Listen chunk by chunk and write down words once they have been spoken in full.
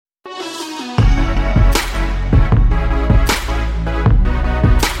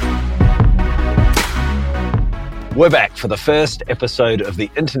We're back for the first episode of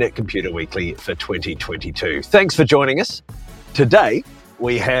the Internet Computer Weekly for 2022. Thanks for joining us. Today,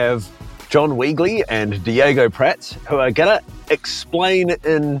 we have John Weagley and Diego Prats, who are going to explain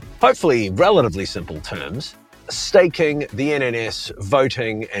in hopefully relatively simple terms staking, the NNS,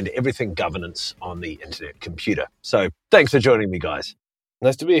 voting, and everything governance on the Internet Computer. So thanks for joining me, guys.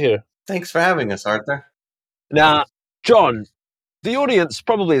 Nice to be here. Thanks for having us, Arthur. Now, John, the audience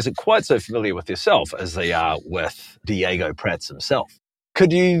probably isn't quite so familiar with yourself as they are with Diego Prats himself.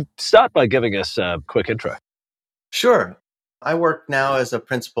 Could you start by giving us a quick intro? Sure. I work now as a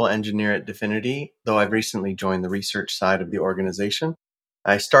principal engineer at Dfinity, though I've recently joined the research side of the organization.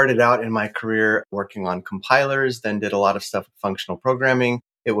 I started out in my career working on compilers, then did a lot of stuff with functional programming.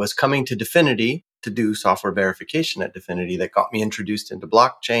 It was coming to Dfinity to do software verification at Dfinity that got me introduced into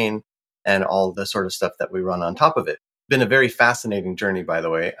blockchain and all the sort of stuff that we run on top of it. Been a very fascinating journey, by the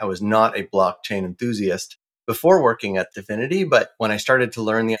way. I was not a blockchain enthusiast before working at Dfinity, but when I started to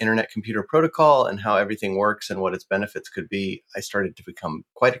learn the Internet Computer Protocol and how everything works and what its benefits could be, I started to become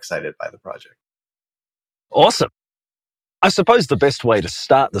quite excited by the project. Awesome. I suppose the best way to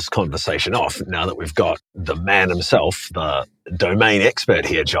start this conversation off, now that we've got the man himself, the domain expert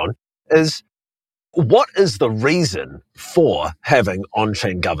here, John, is what is the reason for having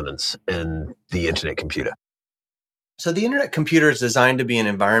on-chain governance in the Internet Computer? So the Internet Computer is designed to be an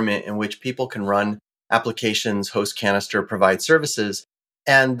environment in which people can run applications, host Canister, provide services,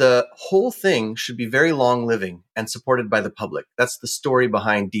 and the whole thing should be very long-living and supported by the public. That's the story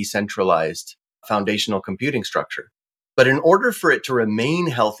behind decentralized foundational computing structure. But in order for it to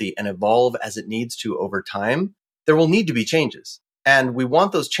remain healthy and evolve as it needs to over time, there will need to be changes. And we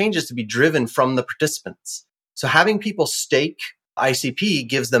want those changes to be driven from the participants. So having people stake ICP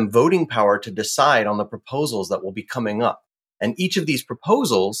gives them voting power to decide on the proposals that will be coming up. And each of these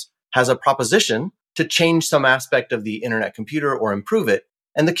proposals has a proposition to change some aspect of the Internet Computer or improve it.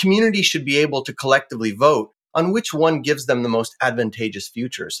 And the community should be able to collectively vote on which one gives them the most advantageous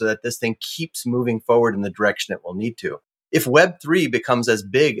future so that this thing keeps moving forward in the direction it will need to. If Web3 becomes as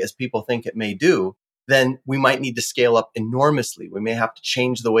big as people think it may do, then we might need to scale up enormously. We may have to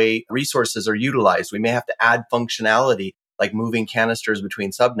change the way resources are utilized. We may have to add functionality like moving canisters between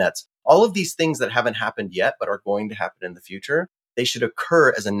subnets. All of these things that haven't happened yet, but are going to happen in the future, they should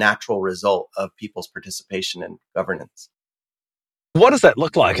occur as a natural result of people's participation and governance. What does that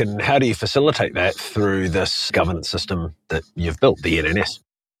look like, and how do you facilitate that through this governance system that you've built, the NNS?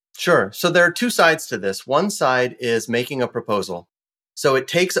 Sure. So there are two sides to this. One side is making a proposal. So it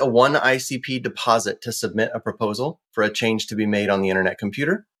takes a one ICP deposit to submit a proposal for a change to be made on the Internet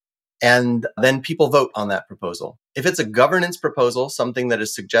Computer. And then people vote on that proposal. If it's a governance proposal, something that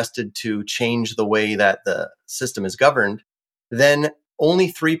is suggested to change the way that the system is governed, then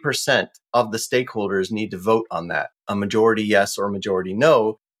only 3% of the stakeholders need to vote on that, a majority yes or a majority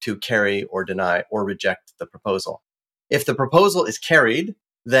no, to carry or deny or reject the proposal. If the proposal is carried,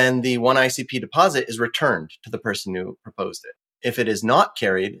 then the one ICP deposit is returned to the person who proposed it. If it is not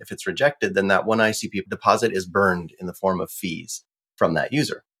carried, if it's rejected, then that one ICP deposit is burned in the form of fees from that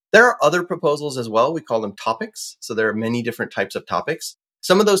user. There are other proposals as well. We call them topics. So there are many different types of topics.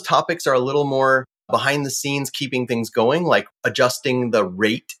 Some of those topics are a little more behind the scenes, keeping things going, like adjusting the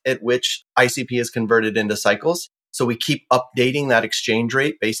rate at which ICP is converted into cycles. So we keep updating that exchange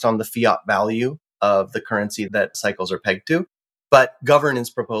rate based on the fiat value of the currency that cycles are pegged to. But governance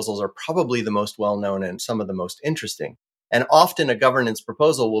proposals are probably the most well-known and some of the most interesting. And often a governance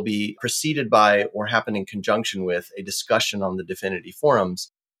proposal will be preceded by or happen in conjunction with a discussion on the Dfinity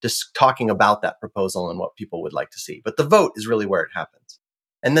forums, just talking about that proposal and what people would like to see. But the vote is really where it happens.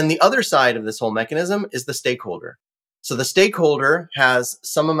 And then the other side of this whole mechanism is the stakeholder. So the stakeholder has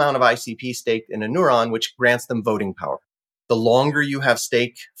some amount of ICP staked in a neuron, which grants them voting power. The longer you have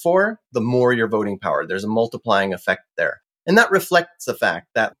stake for, the more your voting power. There's a multiplying effect there. And that reflects the fact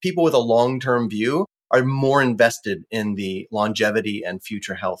that people with a long-term view are more invested in the longevity and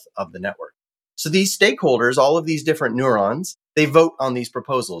future health of the network. So these stakeholders, all of these different neurons, they vote on these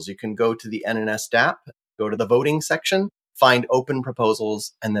proposals. You can go to the NNS DApp, go to the voting section, find open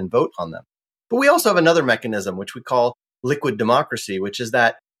proposals, and then vote on them. But we also have another mechanism, which we call liquid democracy, which is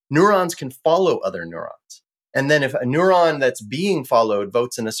that neurons can follow other neurons. And then if a neuron that's being followed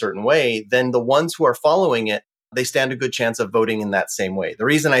votes in a certain way, then the ones who are following it, they stand a good chance of voting in that same way. The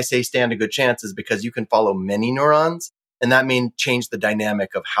reason I say stand a good chance is because you can follow many neurons, and that may change the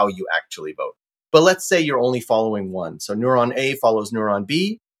dynamic of how you actually vote. But let's say you're only following one. So neuron A follows neuron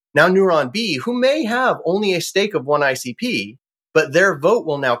B. Now neuron B, who may have only a stake of one ICP, but their vote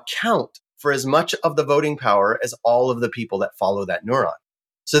will now count for as much of the voting power as all of the people that follow that neuron.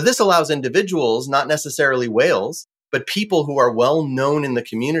 So this allows individuals, not necessarily whales, but people who are well known in the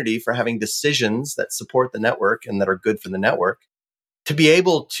community for having decisions that support the network and that are good for the network, to be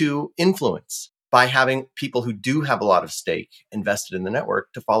able to influence by having people who do have a lot of stake invested in the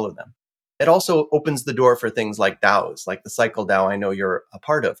network to follow them. It also opens the door for things like DAOs, like the Cycle DAO I know you're a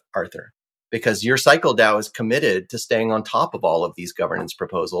part of, Arthur, because your Cycle DAO is committed to staying on top of all of these governance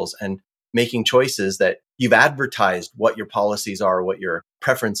proposals and making choices that you've advertised what your policies are, what your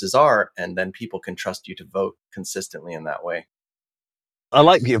preferences are, and then people can trust you to vote consistently in that way. I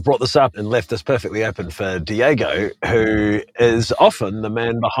like that you've brought this up and left this perfectly open for Diego, who is often the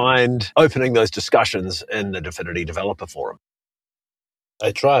man behind opening those discussions in the DFINITY Developer Forum.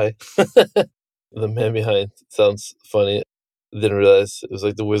 I try. The man behind sounds funny. Didn't realize it was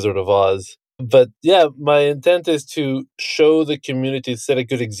like the Wizard of Oz. But yeah, my intent is to show the community, set a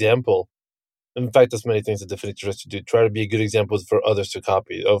good example. In fact, there's many things that DFINITY tries to do. Try to be a good example for others to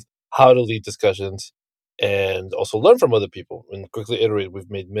copy of how to lead discussions and also learn from other people and quickly iterate. We've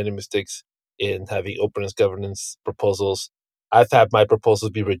made many mistakes in having openness governance proposals. I've had my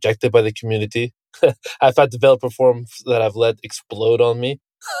proposals be rejected by the community. I've had developer forums that I've let explode on me.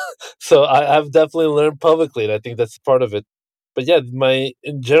 So I've definitely learned publicly, and I think that's part of it. But yeah, my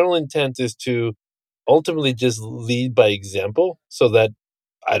general intent is to ultimately just lead by example so that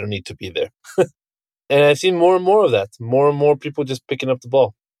I don't need to be there. And I've seen more and more of that. More and more people just picking up the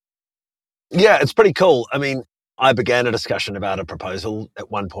ball. Yeah, it's pretty cool. I mean, I began a discussion about a proposal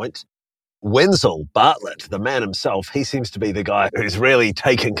at one point. Wenzel Bartlett, the man himself, he seems to be the guy who's really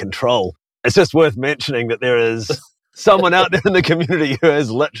taken control. It's just worth mentioning that there is someone out there in the community who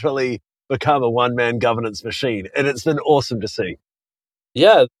has literally become a one-man governance machine, and it's been awesome to see.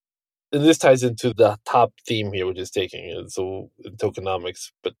 Yeah, and this ties into the top theme here, which is taking so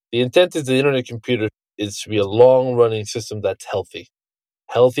tokenomics. But the intent is the internet computer is to be a long-running system that's healthy.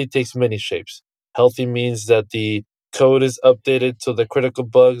 Healthy takes many shapes. Healthy means that the code is updated so the critical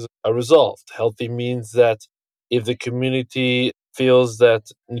bugs are resolved. Healthy means that if the community feels that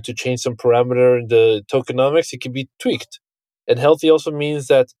you need to change some parameter in the tokenomics, it can be tweaked. And healthy also means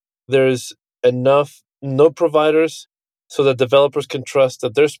that there's enough node providers so that developers can trust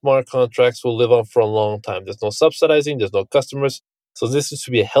that their smart contracts will live on for a long time. There's no subsidizing, there's no customers. So this is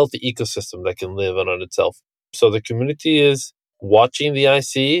to be a healthy ecosystem that can live on itself. So the community is watching the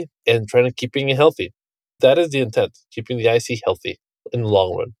IC and trying to keeping it healthy. That is the intent, keeping the IC healthy in the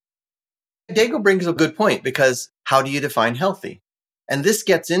long run. Diego brings a good point, because how do you define healthy? And this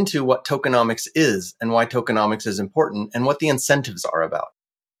gets into what tokenomics is and why tokenomics is important and what the incentives are about.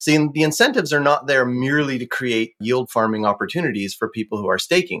 See, the incentives are not there merely to create yield farming opportunities for people who are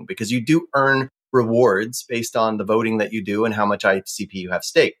staking, because you do earn rewards based on the voting that you do and how much ICP you have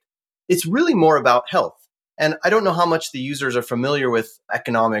staked. It's really more about health. And I don't know how much the users are familiar with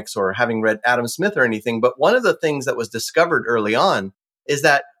economics or having read Adam Smith or anything, but one of the things that was discovered early on is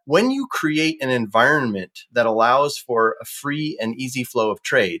that when you create an environment that allows for a free and easy flow of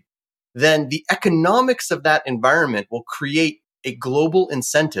trade, then the economics of that environment will create a global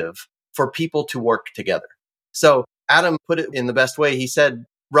incentive for people to work together. So Adam put it in the best way. He said,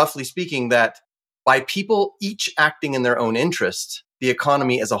 roughly speaking, that by people each acting in their own interest, the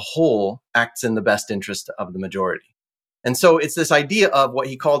economy as a whole acts in the best interest of the majority. And so it's this idea of what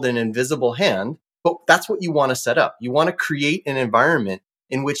he called an invisible hand, but that's what you want to set up. You want to create an environment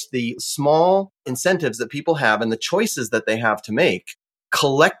in which the small incentives that people have and the choices that they have to make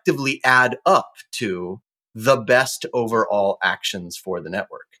collectively add up to the best overall actions for the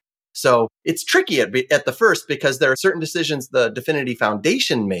network. So it's tricky at the first, because there are certain decisions the DFINITY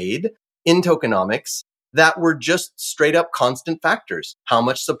Foundation made in tokenomics that were just straight up constant factors. How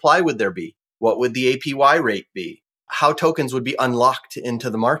much supply would there be? What would the APY rate be? How tokens would be unlocked into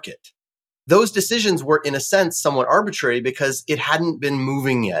the market? Those decisions were, in a sense, somewhat arbitrary because it hadn't been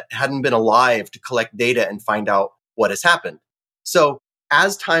moving yet, it hadn't been alive to collect data and find out what has happened. So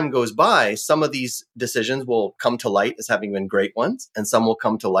as time goes by, some of these decisions will come to light as having been great ones, and some will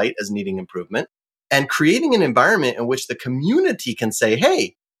come to light as needing improvement. And creating an environment in which the community can say,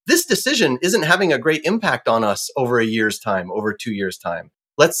 hey, this decision isn't having a great impact on us over a year's time, over 2 years' time.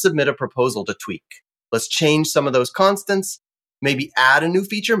 Let's submit a proposal to tweak. Let's change some of those constants, maybe add a new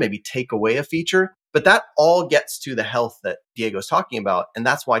feature, maybe take away a feature. But that all gets to the health that Diego's talking about. And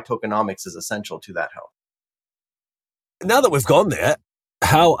that's why tokenomics is essential to that health. Now that we've gone there,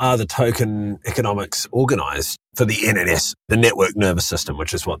 how are the token economics organized for the NNS, the network nervous system,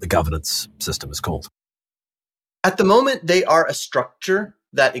 which is what the governance system is called? At the moment, they are a structure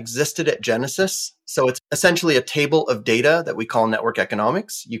that existed at Genesis. So it's essentially a table of data that we call network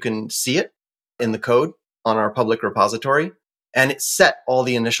economics. You can see it in the code on our public repository. and it set all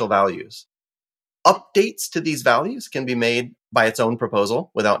the initial values. Updates to these values can be made by its own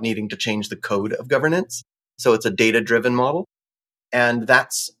proposal without needing to change the code of governance. So it's a data-driven model, and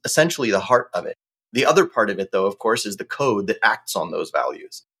that's essentially the heart of it. The other part of it, though, of course, is the code that acts on those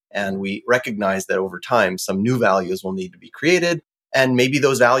values. And we recognize that over time, some new values will need to be created, and maybe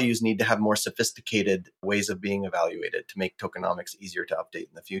those values need to have more sophisticated ways of being evaluated to make tokenomics easier to update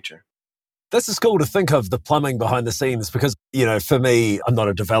in the future. This is cool to think of the plumbing behind the scenes because, for me, I'm not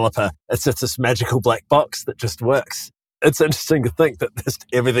a developer. It's just this magical black box that just works. It's interesting to think that just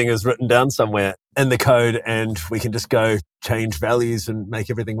everything is written down somewhere in the code and we can just go change values and make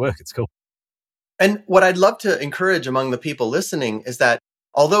everything work. It's cool. And what I'd love to encourage among the people listening is that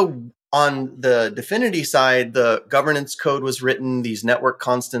although on the Dfinity side, the governance code was written, these network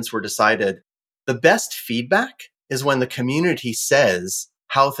constants were decided, the best feedback is when the community says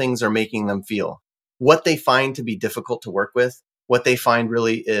how things are making them feel, what they find to be difficult to work with, what they find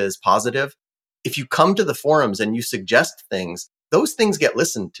really is positive. If you come to the forums and you suggest things, those things get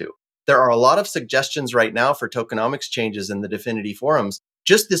listened to. There are a lot of suggestions right now for tokenomics changes in the Dfinity forums.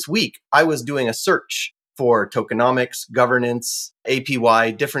 Just this week, I was doing a search for tokenomics, governance,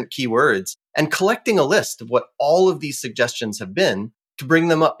 APY, different keywords, and collecting a list of what all of these suggestions have been to bring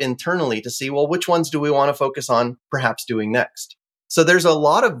them up internally to see, well, which ones do we want to focus on perhaps doing next? So there's a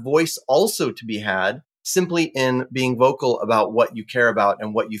lot of voice also to be had simply in being vocal about what you care about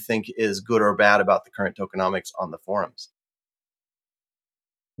and what you think is good or bad about the current tokenomics on the forums.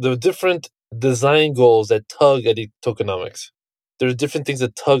 The different design goals that tug at tokenomics. There's different things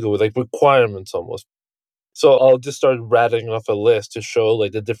that tug with, like requirements almost. So I'll just start rattling off a list to show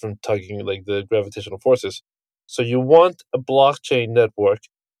like the different tugging, like the gravitational forces. So you want a blockchain network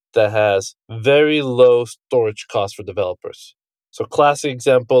that has very low storage costs for developers. So classic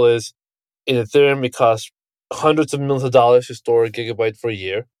example is in Ethereum, it costs hundreds of millions of dollars to store a gigabyte for a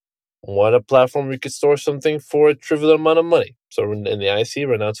year. Want a platform where you could store something for a trivial amount of money. So in the IC,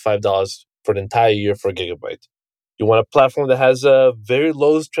 right now it's $5 for an entire year for a gigabyte. You want a platform that has a very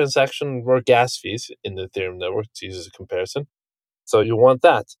low transaction or gas fees in the Ethereum network, to use as a comparison. So you want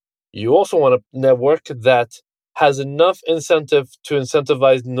that. You also want a network that has enough incentive to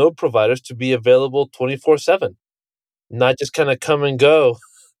incentivize node providers to be available 24/7, not just kind of come and go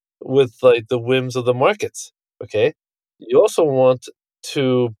with like the whims of the markets. Okay. You also want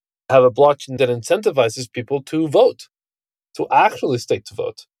to have a blockchain that incentivizes people to vote, to actually stake to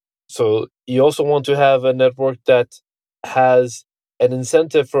vote. So you also want to have a network that has an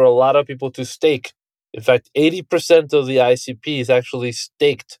incentive for a lot of people to stake. In fact, 80% of the ICP is actually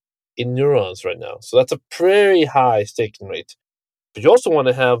staked in neurons right now. So that's a pretty high staking rate. But you also want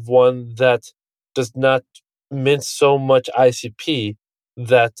to have one that does not mint so much ICP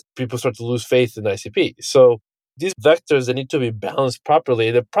that people start to lose faith in ICP. So these vectors, they need to be balanced properly.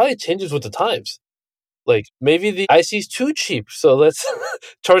 And it probably changes with the times. Like maybe the IC is too cheap, so let's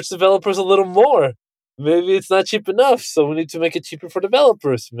charge developers a little more. Maybe it's not cheap enough, so we need to make it cheaper for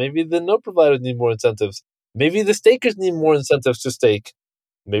developers. Maybe the node providers need more incentives. Maybe the stakers need more incentives to stake.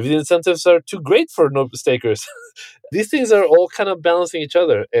 Maybe the incentives are too great for node stakers. These things are all kind of balancing each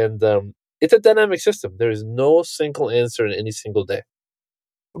other, and it's a dynamic system. There is no single answer in any single day.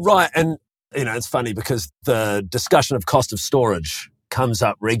 Right, and it's funny because the discussion of cost of storage comes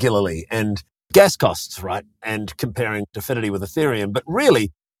up regularly, and gas costs, right? And comparing Dfinity with Ethereum. But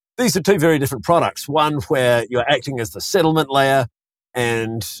really, these are two very different products. One where you're acting as the settlement layer.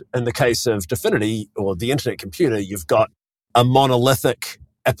 And in the case of Dfinity or the internet computer, you've got a monolithic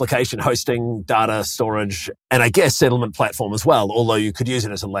application hosting, data storage, and I guess settlement platform as well, although you could use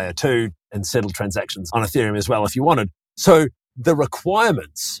it as a layer 2 and settle transactions on Ethereum as well if you wanted. So the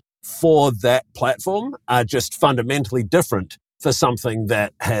requirements for that platform are just fundamentally different for something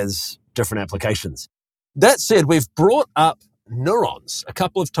that has different applications. That said, we've brought up neurons a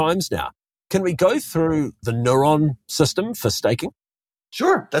couple of times now. Can we go through the neuron system for staking?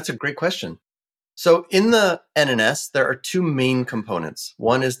 Sure, that's a great question. So in the NNS, there are two main components.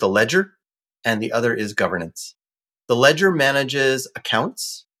 One is the ledger, and the other is governance. The ledger manages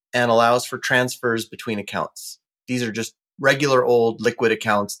accounts and allows for transfers between accounts. These are just regular old liquid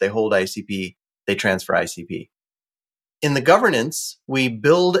accounts. They hold ICP, they transfer ICP. In the governance, we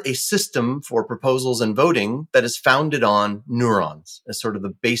build a system for proposals and voting that is founded on neurons as sort of the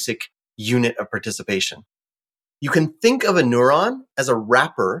basic unit of participation. You can think of a neuron as a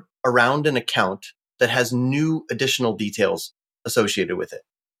wrapper around an account that has new additional details associated with it.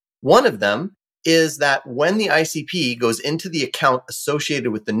 One of them is that when the ICP goes into the account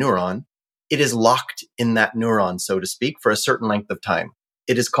associated with the neuron, it is locked in that neuron, so to speak, for a certain length of time.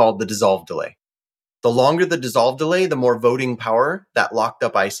 It is called the dissolve delay. The longer the dissolve delay, the more voting power that locked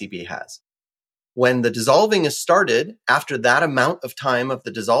up ICP has. When the dissolving is started, after that amount of time of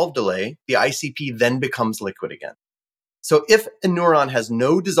the dissolve delay, the ICP then becomes liquid again. So if a neuron has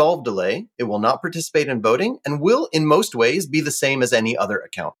no dissolve delay, it will not participate in voting and will, in most ways, be the same as any other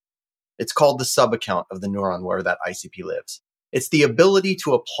account. It's called the sub-account of the neuron where that ICP lives. It's the ability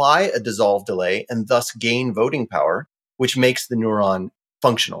to apply a dissolve delay and thus gain voting power, which makes the neuron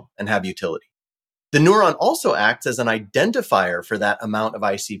functional and have utility. The neuron also acts as an identifier for that amount of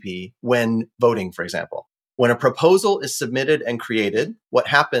ICP when voting, for example. When a proposal is submitted and created, what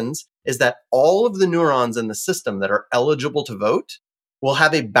happens is that all of the neurons in the system that are eligible to vote will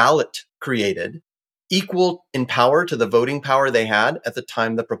have a ballot created equal in power to the voting power they had at the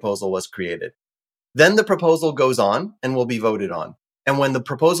time the proposal was created. Then the proposal goes on and will be voted on. And when the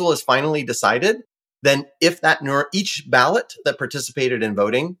proposal is finally decided, then if that each ballot that participated in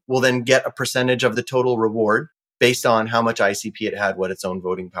voting will then get a percentage of the total reward based on how much ICP it had, what its own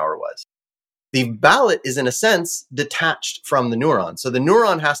voting power was. The ballot is, in a sense, detached from the neuron. So the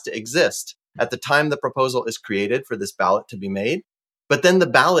neuron has to exist at the time the proposal is created for this ballot to be made, but then the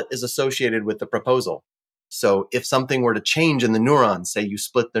ballot is associated with the proposal. So if something were to change in the neuron, say you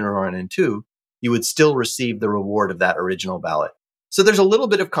split the neuron in two, you would still receive the reward of that original ballot. So there's a little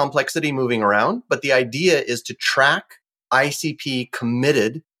bit of complexity moving around, but the idea is to track ICP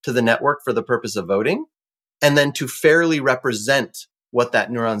committed to the network for the purpose of voting, and then to fairly represent what that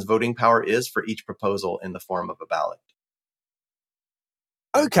neuron's voting power is for each proposal in the form of a ballot.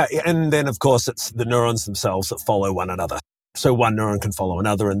 Okay, and then of course it's the neurons themselves that follow one another. So one neuron can follow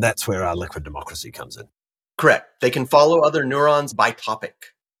another, and that's where our liquid democracy comes in. Correct. They can follow other neurons by topic.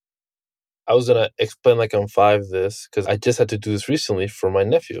 I was going to explain like on 5 this, because I just had to do this recently for my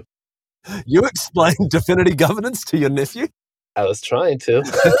nephew. You explained Dfinity governance to your nephew? I was trying to.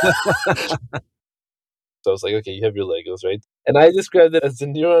 So I was like, okay, you have your Legos, right? And I described it as the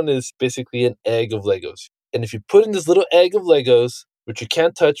neuron is basically an egg of Legos. And if you put in this little egg of Legos, which you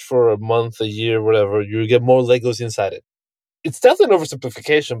can't touch for a month, a year, whatever, you get more Legos inside it. It's definitely an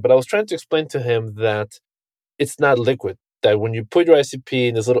oversimplification, but I was trying to explain to him that it's not liquid. That when you put your ICP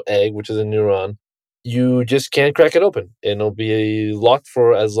in this little egg, which is a neuron, you just can't crack it open. And it'll be locked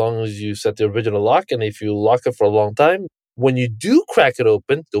for as long as you set the original lock. And if you lock it for a long time, when you do crack it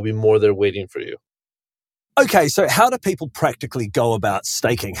open, there'll be more there waiting for you. Okay, so how do people practically go about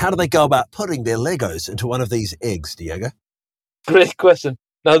staking? How do they go about putting their Legos into one of these eggs, Diego? Great question.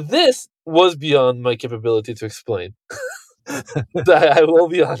 Now, this was beyond my capability to explain. I will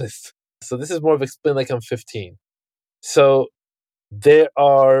be honest. So this is more of explain like I'm 15. So there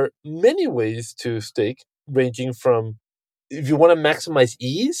are many ways to stake, ranging from if you want to maximize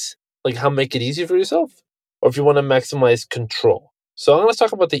ease, like how make it easy for yourself, or if you want to maximize control. So I'm going to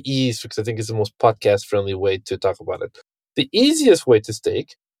talk about the ease because I think it's the most podcast-friendly way to talk about it. The easiest way to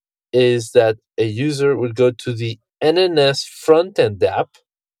stake is that a user would go to the NNS front-end app,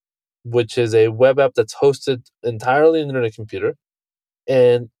 which is a web app that's hosted entirely on the Internet Computer,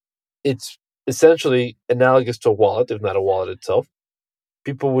 and it's essentially analogous to a wallet, if not a wallet itself.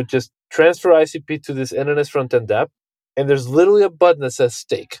 People would just transfer ICP to this NNS front-end app, and there's literally a button that says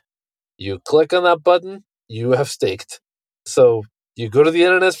stake. You click on that button, you have staked. So you go to the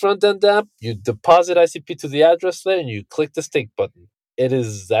NNS front-end app, you deposit ICP to the address there, and you click the stake button. It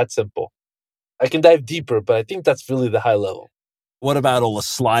is that simple. I can dive deeper, but I think that's really the high level. What about all the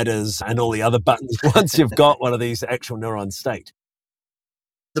sliders and all the other buttons once you've got one of these actual neurons staked?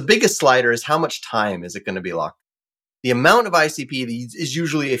 The biggest slider is how much time is it going to be locked? The amount of ICP is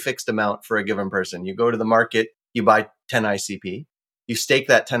usually a fixed amount for a given person. You go to the market, you buy 10 ICP, you stake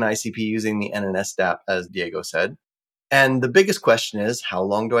that 10 ICP using the NNS app, as Diego said. And the biggest question is, how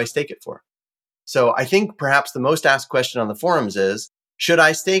long do I stake it for? So I think perhaps the most asked question on the forums is, should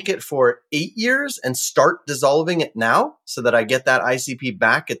I stake it for 8 years and start dissolving it now so that I get that ICP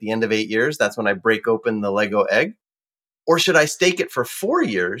back at the end of 8 years? That's when I break open the Lego egg. Or should I stake it for 4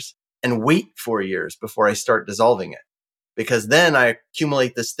 years and wait 4 years before I start dissolving it? Because then I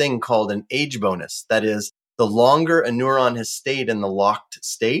accumulate this thing called an age bonus. That is, the longer a neuron has stayed in the locked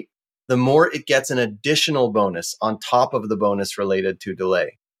state, the more it gets an additional bonus on top of the bonus related to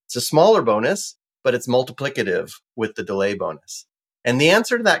delay. It's a smaller bonus, but it's multiplicative with the delay bonus. And the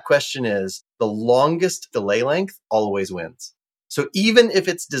answer to that question is the longest delay length always wins. So even if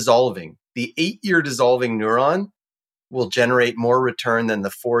it's dissolving, the 8-year dissolving neuron will generate more return than the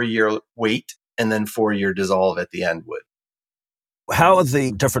 4-year wait and then 4-year dissolve at the end would. How are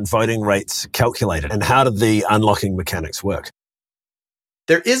the different voting rates calculated and how do the unlocking mechanics work?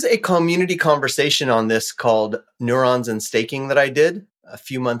 There is a community conversation on this called Neurons and Staking that I did a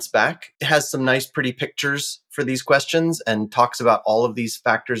few months back. It has some nice, pretty pictures for these questions and talks about all of these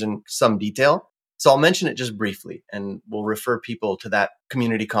factors in some detail. So I'll mention it just briefly, and we'll refer people to that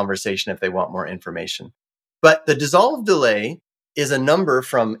community conversation if they want more information. But the dissolve delay is a number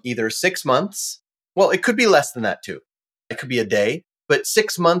from either 6 months. Well, it could be less than that too. It could be a day, but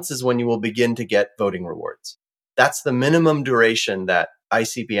 6 months is when you will begin to get voting rewards. That's the minimum duration that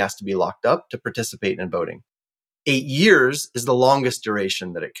ICP has to be locked up to participate in voting. 8 years is the longest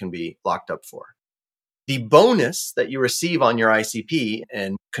duration that it can be locked up for. The bonus that you receive on your ICP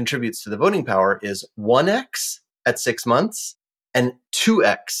and contributes to the voting power is 1x at 6 months and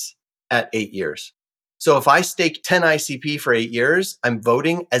 2x at 8 years. So if I stake 10 ICP for 8 years, I'm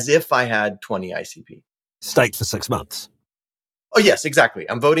voting as if I had 20 ICP. Staked for 6 months. Oh, yes, exactly.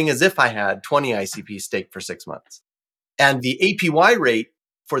 I'm voting as if I had 20 ICP staked for 6 months. And the APY rate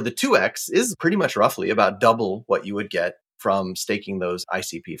for the 2x is pretty much roughly about double what you would get from staking those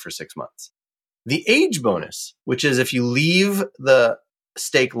ICP for 6 months. The age bonus, which is if you leave the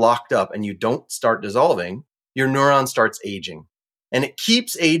stake locked up and you don't start dissolving, your neuron starts aging. And it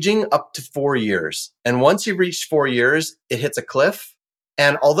keeps aging up to 4 years. And once you've reached 4 years, it hits a cliff.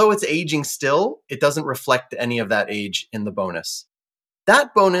 And although it's aging still, it doesn't reflect any of that age in the bonus.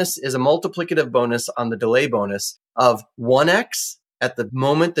 That bonus is a multiplicative bonus on the delay bonus of 1x at the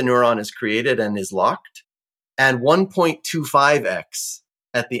moment the neuron is created and is locked, and 1.25x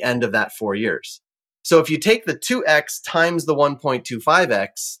at the end of that 4 years. So if you take the 2x times the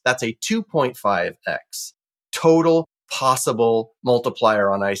 1.25x, that's a 2.5x total possible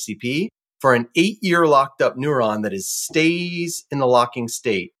multiplier on ICP for an 8-year locked up neuron that stays in the locking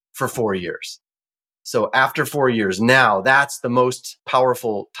state for 4 years. So after 4 years, now that's the most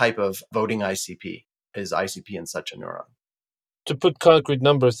powerful type of voting ICP, is ICP in such a neuron. To put concrete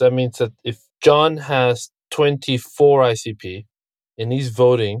numbers, that means that if John has 24 ICP and he's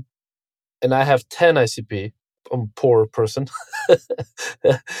voting, and I have 10 ICP, I'm a poor person.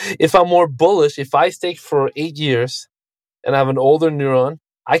 If I'm more bullish, if I stake for 8 years and I have an older neuron,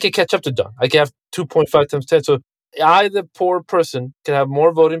 I can catch up to John. I can have 2.5 times 10. So I, the poor person, can have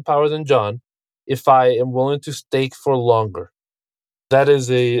more voting power than John if I am willing to stake for longer. That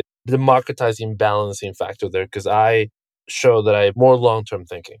is a democratizing balancing factor there, because I show that I have more long-term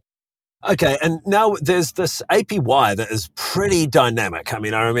thinking. Okay, and now there's this APY that is pretty dynamic. I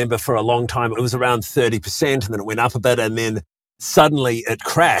mean, I remember for a long time it was around 30%, and then it went up a bit, and then suddenly it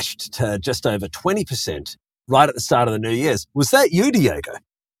crashed to just over 20% right at the start of the New Year's. Was that you, Diego?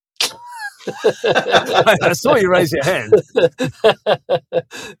 I saw you raise your hand.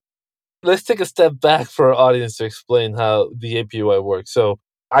 Let's take a step back for our audience to explain how the APY works. So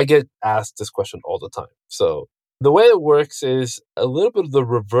I get asked this question all the time. So the way it works is a little bit of the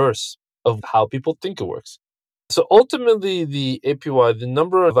reverse of how people think it works. So ultimately, the APY, the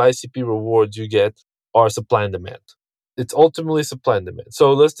number of ICP rewards you get, are supply and demand. It's ultimately supply and demand.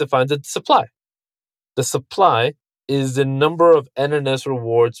 So let's define the supply. The supply is the number of NNS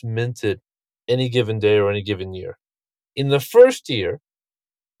rewards minted any given day or any given year. In the first year,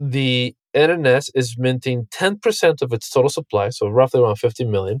 the NNS is minting 10% of its total supply, so roughly around 50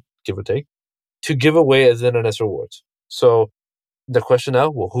 million, give or take, to give away as NNS rewards. So the question now,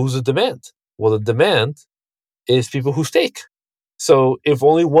 well, who's the demand? Well, the demand is people who stake. So if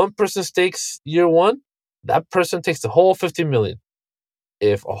only one person stakes year one, that person takes the whole 50 million.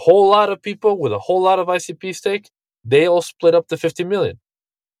 If a whole lot of people with a whole lot of ICP stake, they all split up the 50 million.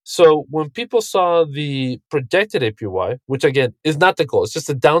 So when people saw the projected APY, which again is not the goal, it's just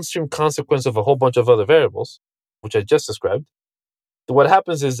a downstream consequence of a whole bunch of other variables, which I just described, what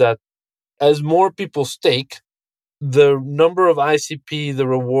happens is that as more people stake, the number of ICP, the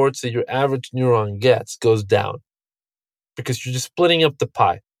rewards that your average neuron gets, goes down because you're just splitting up the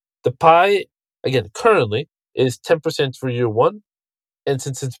pie. The pie, again, currently is 10% for year one. And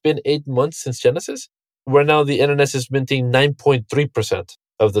since it's been 8 months since Genesis, where now the NNS is minting 9.3%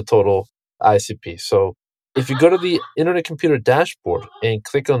 of the total ICP. So if you go to the Internet Computer dashboard and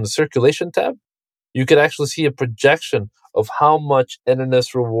click on the circulation tab, you can actually see a projection of how much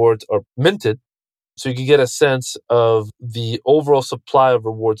NNS rewards are minted. So you can get a sense of the overall supply of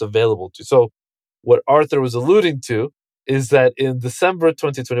rewards available to. So what Arthur was alluding to is that in December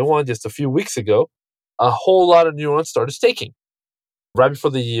 2021, just a few weeks ago, a whole lot of neurons started staking right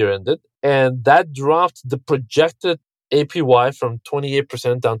before the year ended. And that dropped the projected APY from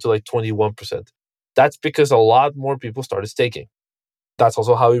 28% down to like 21%. That's because a lot more people started staking. That's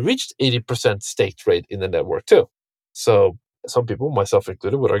also how we reached 80% staked rate in the network too. So some people, myself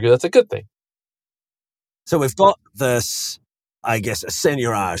included, would argue that's a good thing. So we've got this, I guess, a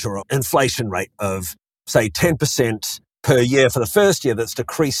seigniorage or inflation rate of, say, 10% per year for the first year that's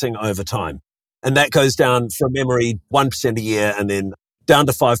decreasing over time. And that goes down, from memory, 1% a year and then down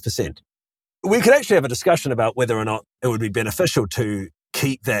to 5%. We could actually have a discussion about whether or not it would be beneficial to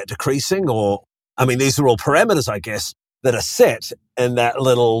keep that decreasing, or, I mean, these are all parameters, I guess, that are set in that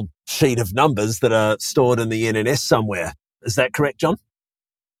little sheet of numbers that are stored in the NNS somewhere. Is that correct, John?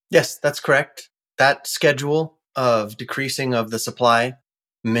 Yes, that's correct. That schedule of decreasing of the supply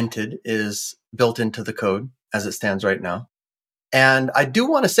minted is built into the code as it stands right now. And I do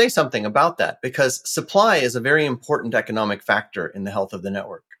want to say something about that, because supply is a very important economic factor in the health of the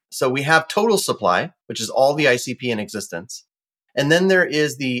network. So we have total supply, which is all the ICP in existence. And then there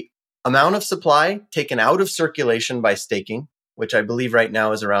is the amount of supply taken out of circulation by staking, which I believe right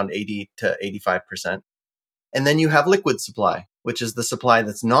now is around 80 to 85%. And then you have liquid supply, which is the supply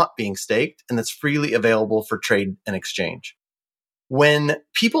that's not being staked and that's freely available for trade and exchange. When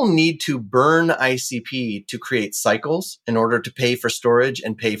people need to burn ICP to create cycles in order to pay for storage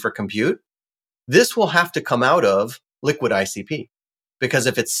and pay for compute, this will have to come out of liquid ICP, because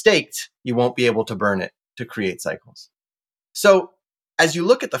if it's staked, you won't be able to burn it to create cycles. So as you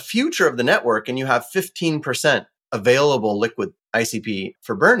look at the future of the network and you have 15% available liquid ICP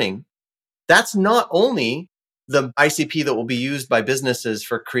for burning, that's not only the ICP that will be used by businesses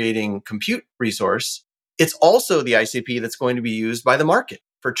for creating compute resource, it's also the ICP that's going to be used by the market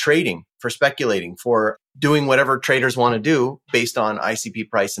for trading, for speculating, for doing whatever traders want to do based on ICP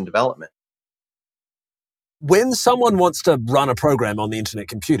price and development. When someone wants to run a program on the internet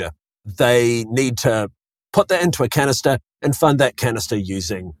computer, they need to put that into a canister and fund that canister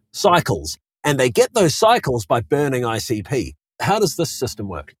using cycles. And they get those cycles by burning ICP. How does this system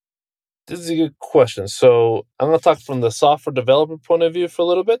work? This is a good question. So I'm going to talk from the software developer point of view for a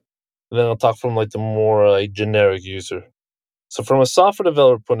little bit, and then I'll talk from like the more generic user. So from a software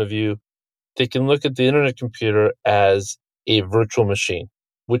developer point of view, they can look at the internet computer as a virtual machine,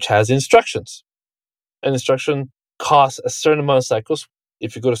 which has instructions. An instruction costs a certain amount of cycles.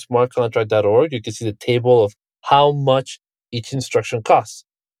 If you go to smartcontract.org, you can see the table of how much each instruction costs.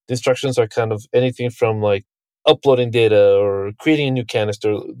 The instructions are kind of anything from like uploading data or creating a new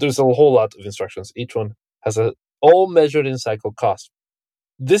canister. There's a whole lot of instructions. Each one has all measured in cycle cost.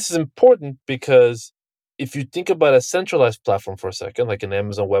 This is important because if you think about a centralized platform for a second, like an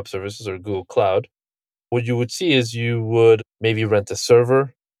Amazon Web Services or Google Cloud, what you would see is you would maybe rent a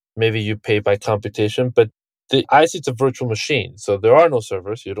server, maybe you pay by computation, but the IC, it's a virtual machine. So there are no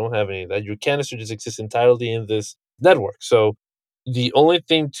servers. You don't have any of that. Your canister just exists entirely in this network. So the only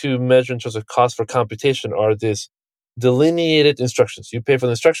thing to measure in terms of cost for computation are these delineated instructions. You pay for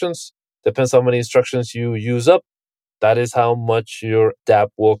the instructions, depends how many instructions you use up. That is how much your dApp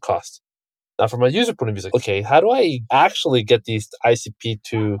will cost. Now, from a user point of view, it's like, okay, how do I actually get these ICP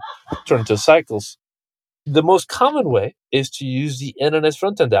to turn into cycles? The most common way is to use the NNS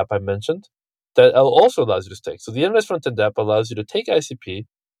frontend app I mentioned that also allows you to stake. So the NNS frontend app allows you to take ICP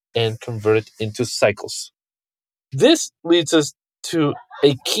and convert it into cycles. This leads us to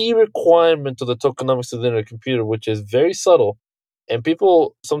a key requirement of the tokenomics of the internet computer, which is very subtle and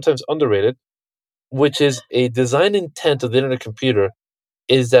people sometimes underrate it, which is a design intent of the internet computer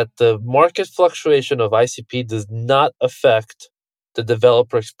is that the market fluctuation of ICP does not affect the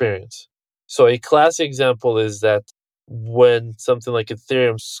developer experience. So a classic example is that when something like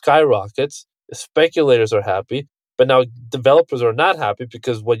Ethereum skyrockets, speculators are happy, but now developers are not happy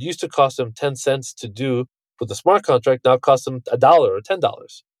because what used to cost them 10 cents to do with the smart contract now costs them $1 or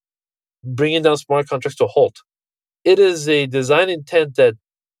 $10, bringing down smart contracts to a halt. It is a design intent that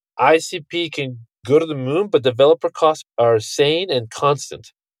ICP can go to the moon, but developer costs are sane and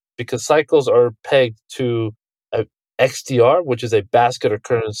constant because cycles are pegged to a XDR, which is a basket of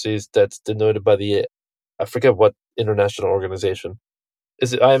currencies that's denoted by the, I forget what international organization.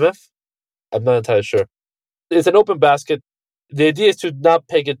 Is it IMF? I'm not entirely sure. It's an open basket. The idea is to not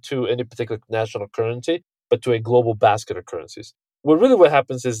peg it to any particular national currency, but to a global basket of currencies. What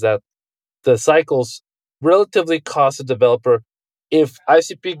happens is that the cycles relatively cost the developer. If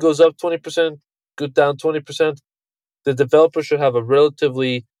ICP goes up 20%, go down 20%, the developer should have a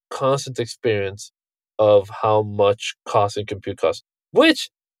relatively constant experience of how much cost and compute costs, which,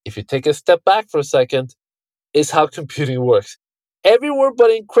 if you take a step back for a second, is how computing works. Everywhere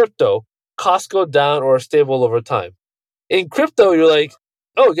but in crypto, costs go down or are stable over time. In crypto, you're like,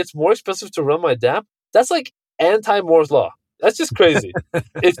 oh, it gets more expensive to run my dApp? That's like anti-Moore's law. That's just crazy.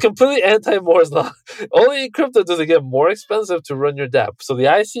 It's completely anti-Moore's law. Only in crypto does it get more expensive to run your dApp. So the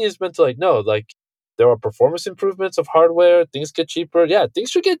IC is meant to there are performance improvements of hardware. Things get cheaper. Yeah,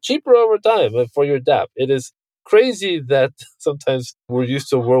 things should get cheaper over time for your dApp. It is crazy that sometimes we're used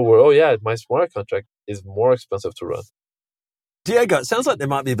to a world where, my smart contract is more expensive to run. Diego, it sounds like there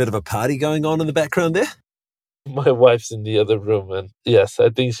might be a bit of a party going on in the background there. My wife's in the other room, and yes, I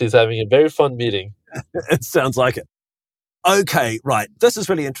think she's having a very fun meeting. It sounds like it. Okay, right. This is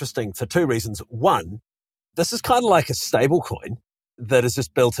really interesting for two reasons. One, this is kind of like a stable coin that is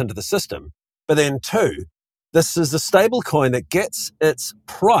just built into the system. But then two, this is a stable coin that gets its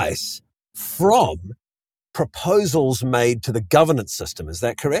price from proposals made to the governance system. Is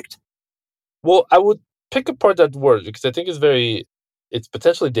that correct? Well, I would pick apart that word because I think it's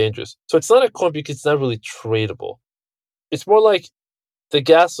potentially dangerous. So it's not a coin because it's not really tradable. It's more like the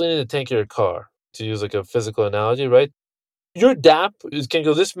gasoline in the tank of your car, to use like a physical analogy, right? Your DAP can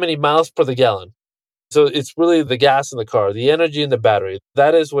go this many miles per the gallon. So it's really the gas in the car, the energy in the battery.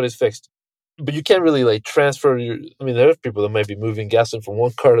 That is what is fixed. But you can't really like transfer there are people that might be moving gasoline from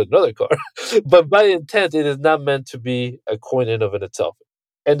one car to another car. But by intent, it is not meant to be a coin in of itself.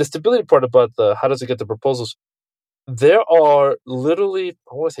 And the stability part about how does it get the proposals? There are literally,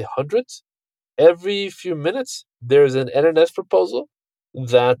 I want to say hundreds. Every few minutes, there's an NNS proposal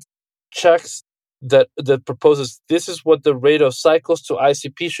that checks that proposes this is what the rate of cycles to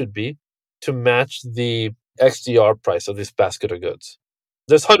ICP should be to match the XDR price of this basket of goods.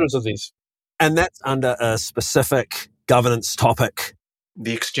 There's hundreds of these. And that's under a specific governance topic.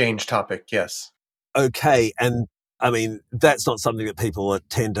 The exchange topic, yes. Okay. And I mean, that's not something that people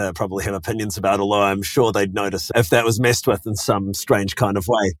tend to probably have opinions about, although I'm sure they'd notice if that was messed with in some strange kind of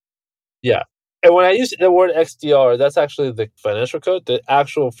way. Yeah. And when I use the word XDR, that's actually the financial code. The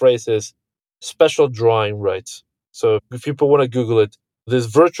actual phrase is special drawing rights. So if people want to Google it, this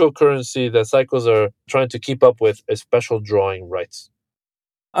virtual currency that cycles are trying to keep up with is special drawing rights.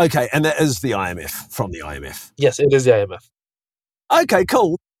 Okay, and that is the IMF, from the IMF. Yes, it is the IMF. Okay,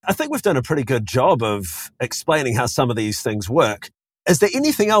 cool. I think we've done a pretty good job of explaining how some of these things work. Is there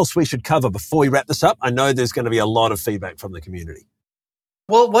anything else we should cover before we wrap this up? I know there's going to be a lot of feedback from the community.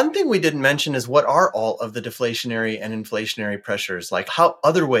 Well, one thing we didn't mention is what are all of the deflationary and inflationary pressures? Like how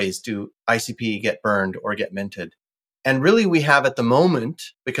other ways do ICP get burned or get minted? And really we have at the moment,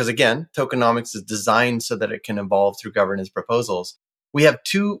 because again, tokenomics is designed so that it can evolve through governance proposals. We have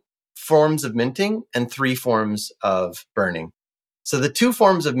 2 forms of minting and 3 forms of burning. So the 2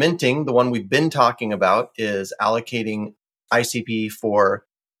 forms of minting, the one we've been talking about is allocating ICP for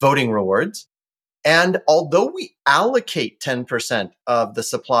voting rewards. And although we allocate 10% of the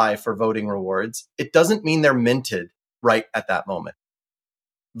supply for voting rewards, it doesn't mean they're minted right at that moment.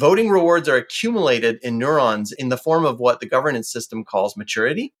 Voting rewards are accumulated in neurons in the form of what the governance system calls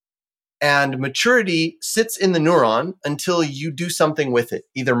maturity. And maturity sits in the neuron until you do something with it,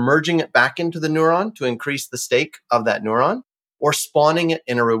 either merging it back into the neuron to increase the stake of that neuron, or spawning it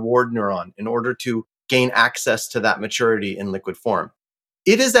in a reward neuron in order to gain access to that maturity in liquid form.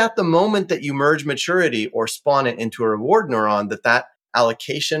 It is at the moment that you merge maturity or spawn it into a reward neuron that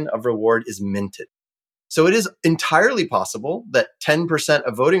allocation of reward is minted. So it is entirely possible that 10%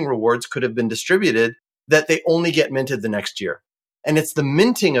 of voting rewards could have been distributed that they only get minted the next year. And it's the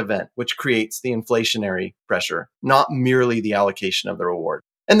minting event which creates the inflationary pressure, not merely the allocation of the reward.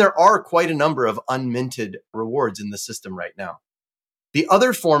 And there are quite a number of unminted rewards in the system right now. The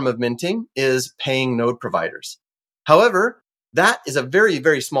other form of minting is paying node providers. However, that is a very,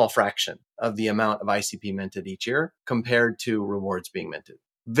 very small fraction of the amount of ICP minted each year compared to rewards being minted.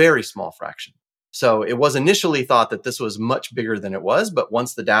 Very small fraction. So it was initially thought that this was much bigger than it was, but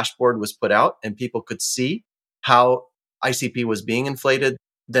once the dashboard was put out and people could see how ICP was being inflated,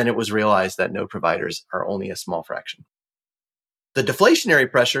 then it was realized that node providers are only a small fraction. The deflationary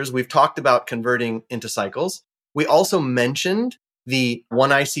pressures, we've talked about converting into cycles. We also mentioned the 1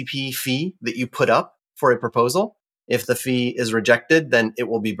 ICP fee that you put up for a proposal. If the fee is rejected, then it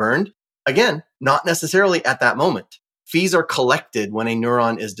will be burned. Again, not necessarily at that moment. Fees are collected when a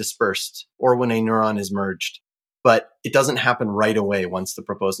neuron is dispersed or when a neuron is merged, but it doesn't happen right away once the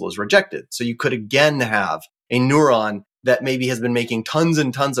proposal is rejected. So you could again have a neuron that maybe has been making tons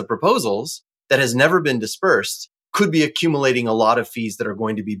and tons of proposals that has never been dispersed, could be accumulating a lot of fees that are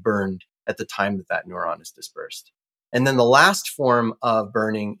going to be burned at the time that that neuron is dispersed. And then the last form of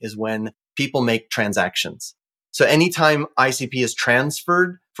burning is when people make transactions. So anytime ICP is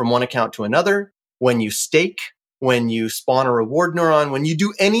transferred from one account to another, when you stake, when you spawn a reward neuron, when you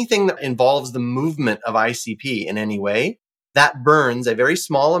do anything that involves the movement of ICP in any way, that burns a very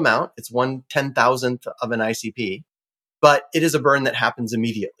small amount. It's 1/10,000th of an ICP, but it is a burn that happens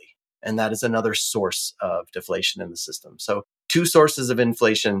immediately. And that is another source of deflation in the system. So 2 sources of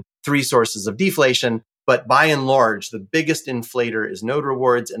inflation, 3 sources of deflation. But by and large, the biggest inflator is node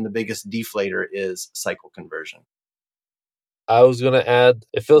rewards and the biggest deflator is cycle conversion. I was going to add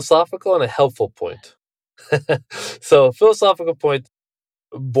a philosophical and a helpful point. So philosophical point,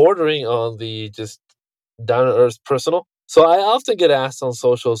 bordering on the just down to earth personal. So I often get asked on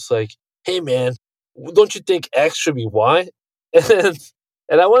socials like, "Hey man, don't you think X should be Y?"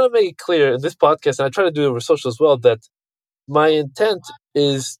 And I want to make it clear in this podcast, and I try to do it over social as well, that my intent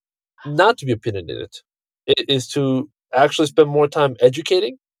is not to be opinionated. It is to actually spend more time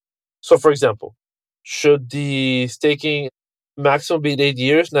educating. So, for example, should the staking maximum be 8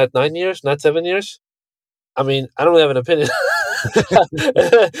 years, not 9 years, not 7 years? I mean, I don't really have an opinion.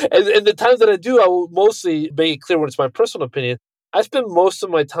 And the times that I do, I will mostly make it clear when it's my personal opinion. I spend most of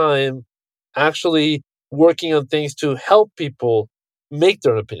my time actually working on things to help people make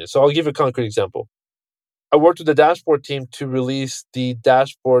their own opinion. So I'll give you a concrete example. I worked with the dashboard team to release the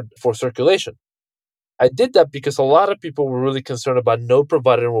dashboard for circulation. I did that because a lot of people were really concerned about node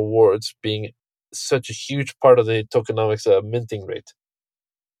provider rewards being such a huge part of the tokenomics minting rate.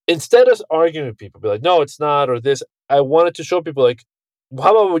 Instead of arguing with people, be like, no, it's not, or this, I wanted to show people, like,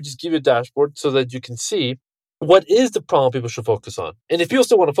 how about we just give you a dashboard so that you can see what is the problem people should focus on. And if people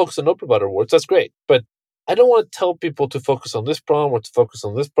still want to focus on node provider rewards, that's great. But I don't want to tell people to focus on this problem or to focus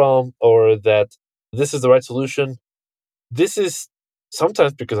on this problem or that this is the right solution. This is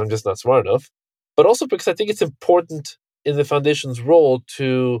sometimes because I'm just not smart enough, but also because I think it's important in the foundation's role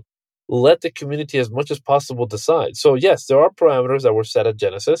to let the community as much as possible decide. So yes, there are parameters that were set at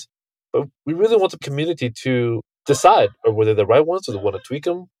Genesis, but we really want the community to decide or whether they're the right ones or they want to tweak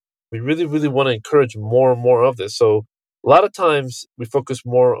them. We really, really want to encourage more and more of this. So a lot of times we focus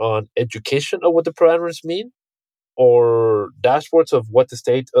more on education of what the parameters mean or dashboards of what the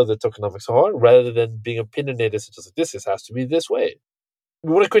state of the tokenomics are rather than being opinionated such as like, this has to be this way.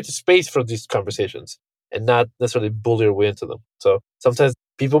 We want to create a space for these conversations and not necessarily bully our way into them. So sometimes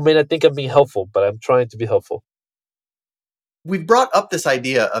people may not think I'm being helpful, but I'm trying to be helpful. We've brought up this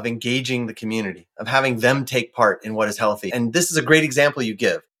idea of engaging the community, of having them take part in what is healthy. And this is a great example you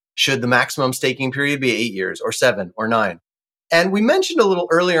give. Should the maximum staking period be 8 years or 7 or 9? And we mentioned a little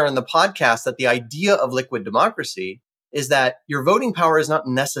earlier in the podcast that the idea of liquid democracy is that your voting power is not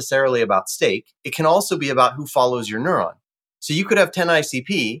necessarily about stake. It can also be about who follows your neuron. So you could have 10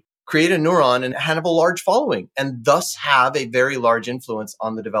 ICP, create a neuron and have a large following and thus have a very large influence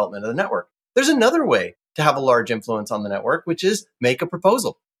on the development of the network. There's another way to have a large influence on the network, which is make a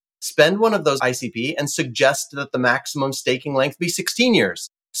proposal. Spend one of those ICP and suggest that the maximum staking length be 16 years,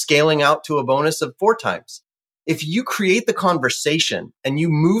 scaling out to a bonus of 4 times. If you create the conversation and you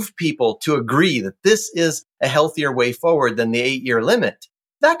move people to agree that this is a healthier way forward than the 8-year limit,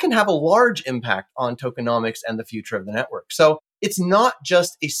 that can have a large impact on tokenomics and the future of the network. So it's not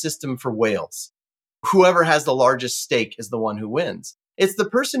just a system for whales. Whoever has the largest stake is the one who wins. It's the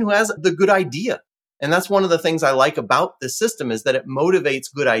person who has the good idea. And that's one of the things I like about this system is that it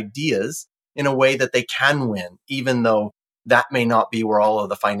motivates good ideas in a way that they can win, even though that may not be where all of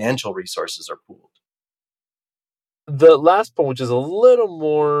the financial resources are pooled. The last point, which is a little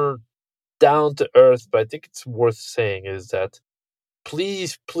more down to earth, but I think it's worth saying, is that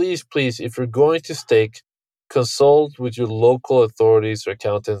please, please, please, if you're going to stake, consult with your local authorities or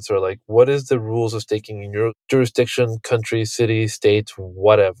accountants or like, what is the rules of staking in your jurisdiction, country, city, state,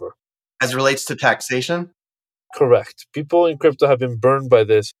 whatever. As relates to taxation? Correct. People in crypto have been burned by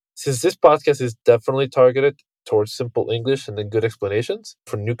this. Since this podcast is definitely targeted towards simple English and then good explanations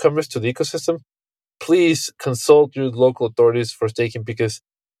for newcomers to the ecosystem, please consult your local authorities for staking because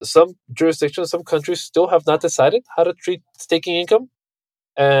some jurisdictions, some countries still have not decided how to treat staking income.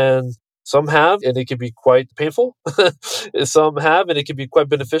 And some have, and it can be quite painful. Some have, and it can be quite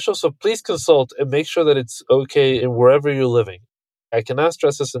beneficial. So please consult and make sure that it's okay in wherever you're living. I cannot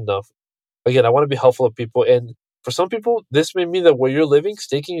stress this enough. Again, I want to be helpful to people. And for some people, this may mean that where you're living,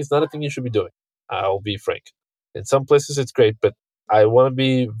 staking is not a thing you should be doing. I'll be frank. In some places, it's great, but I want to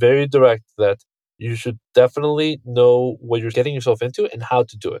be very direct that you should definitely know what you're getting yourself into and how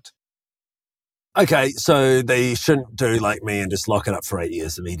to do it. Okay, so they shouldn't do like me and just lock it up for 8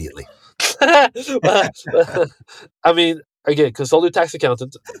 years immediately. I mean, again, consult your tax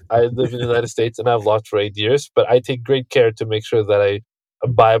accountant. I live in the United States and I've locked for 8 years, but I take great care to make sure that I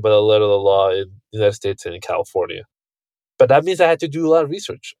abide by the letter of the law in the United States and in California. But that means I had to do a lot of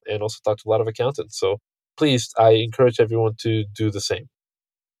research and also talk to a lot of accountants. So please, I encourage everyone to do the same.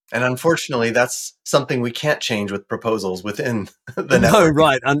 And unfortunately, that's something we can't change with proposals within the network. No,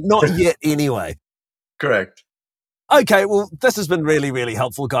 right. And not yet anyway. Correct. Okay, well, this has been really, really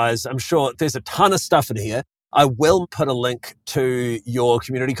helpful, guys. I'm sure there's a ton of stuff in here. I will put a link to your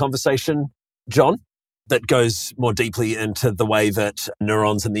community conversation, John, that goes more deeply into the way that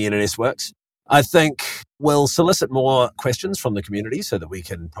neurons and the NNS works. I think we'll solicit more questions from the community so that we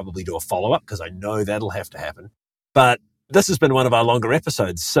can probably do a follow-up, because I know that'll have to happen. But this has been one of our longer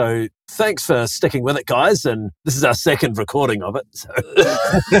episodes, so thanks for sticking with it, guys. And this is our second recording of it. So.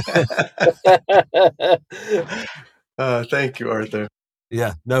 Thank you, Arthur.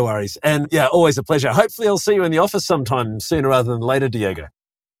 Yeah, no worries. And yeah, always a pleasure. Hopefully I'll see you in the office sometime sooner rather than later, Diego.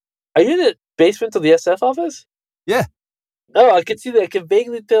 Are you in the basement of the SF office? Yeah. Oh, I can see that. I can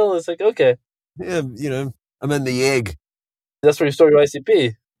vaguely tell. It's like, okay. Yeah, I'm in the egg. That's where you store your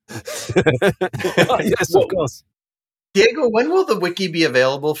ICP. Oh, yes, of course. Diego, when will the wiki be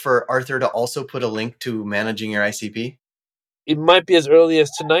available for Arthur to also put a link to managing your ICP? It might be as early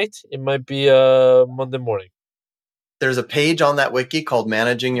as tonight. It might be Monday morning. There's a page on that wiki called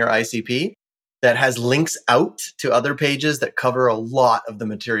Managing Your ICP that has links out to other pages that cover a lot of the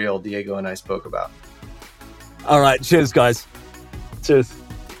material Diego and I spoke about. All right. Cheers, guys. Cheers.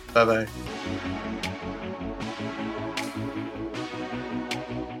 Bye-bye.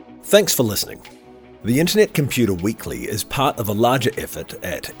 Thanks for listening. The Internet Computer Weekly is part of a larger effort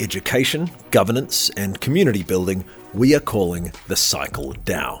at education, governance, and community building we are calling the Cycle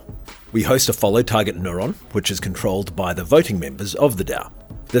DAO. We host a follow target neuron, which is controlled by the voting members of the DAO.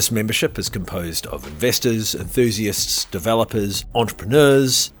 This membership is composed of investors, enthusiasts, developers,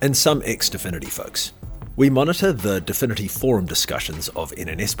 entrepreneurs, and some ex-Dfinity folks. We monitor the Dfinity forum discussions of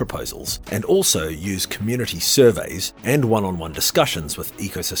NNS proposals and also use community surveys and one-on-one discussions with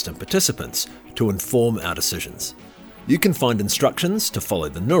ecosystem participants to inform our decisions. You can find instructions to follow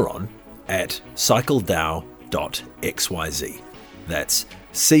the neuron at cycledao.xyz. That's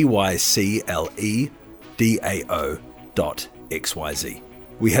cycledao.xyz.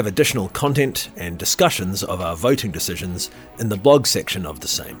 We have additional content and discussions of our voting decisions in the blog section of the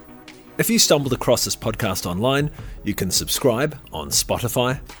same. If you stumbled across this podcast online, you can subscribe on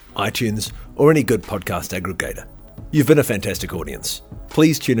Spotify, iTunes, or any good podcast aggregator. You've been a fantastic audience.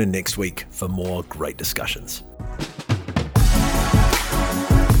 Please tune in next week for more great discussions.